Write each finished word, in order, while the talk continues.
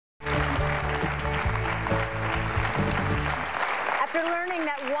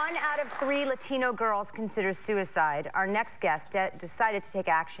1 out of 3 Latino girls consider suicide. Our next guest decided to take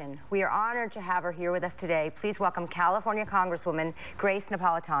action. We are honored to have her here with us today. Please welcome California Congresswoman Grace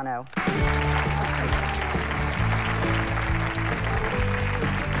Napolitano.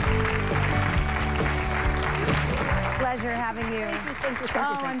 Pleasure having you. Thank you.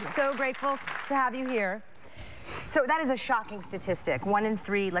 I'm so grateful to have you here. So that is a shocking statistic. 1 in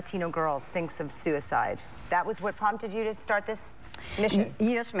 3 Latino girls thinks of suicide. That was what prompted you to start this mission?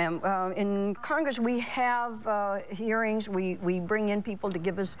 Yes, ma'am. In Congress, we have hearings. We bring in people to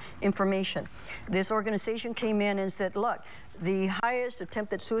give us information. This organization came in and said, look, the highest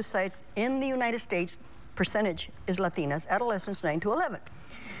attempted suicides in the United States percentage is Latinas, adolescents 9 to 11.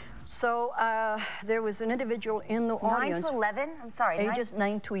 So there was an individual in the audience. 9 to 11? I'm sorry. Ages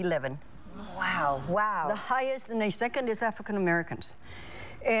 9 to 11. Wow, wow. The highest, and the second is African Americans.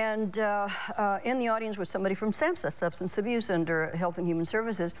 And in the audience was somebody from SAMHSA, Substance Abuse under Health and Human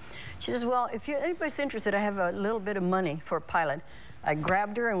Services. She says, well, if anybody's interested, I have a little bit of money for a pilot. I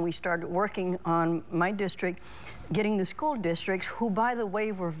grabbed her and we started working on my district, getting the school districts, who, by the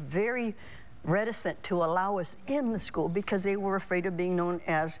way, were very reticent to allow us in the school because they were afraid of being known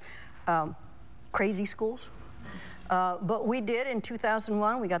as crazy schools. But we did in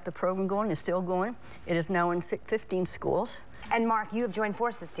 2001. We got the program going. It's still going. It is now in 15 schools. And Mark, you have joined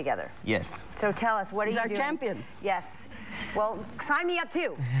forces together. Yes. So tell us, what are you doing? He's our champion. Yes. Well, sign me up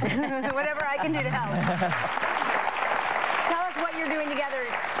too. Whatever I can do to help. Tell us what you're doing together.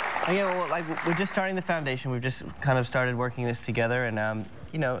 Yeah, well, like, we're just starting the foundation. We've just kind of started working this together. And,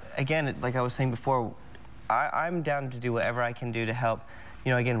 you know, again, like I was saying before, I'm down to do whatever I can do to help,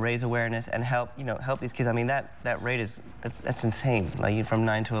 you know, again, raise awareness and help, you know, help these kids. I mean, that rate is, that's insane. Like, from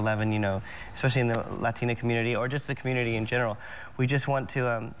 9 to 11, you know, especially in the Latina community or just the community in general. We just want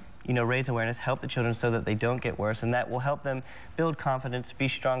to, you know, raise awareness, help the children so that they don't get worse, and that will help them build confidence, be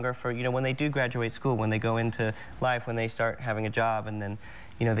stronger for, you know, when they do graduate school, when they go into life, when they start having a job, and then,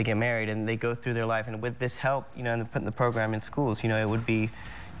 you know, they get married and they go through their life. And with this help, you know, and putting the program in schools, you know, it would be,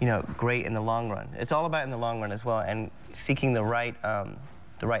 you know, great in the long run. It's all about in the long run as well, and seeking the right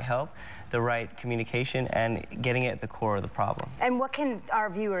help, the right communication, and getting it at the core of the problem. And what can our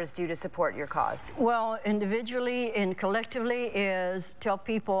viewers do to support your cause? Well, individually and collectively is tell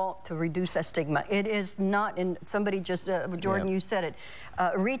people to reduce that stigma. It is not, and somebody just, Jordan, you said it,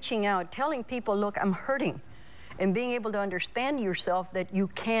 reaching out, telling people, look, I'm hurting, and being able to understand yourself that you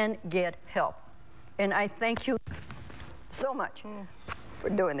can get help. And I thank you so much for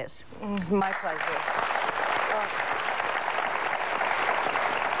doing this. My pleasure.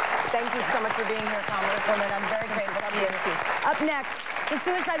 Thank you so much for being here, Congresswoman. I'm very grateful to you. Up next, the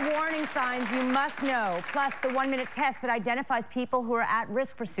suicide warning signs you must know, plus the 1-minute test that identifies people who are at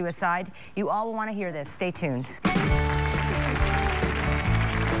risk for suicide. You all will want to hear this. Stay tuned.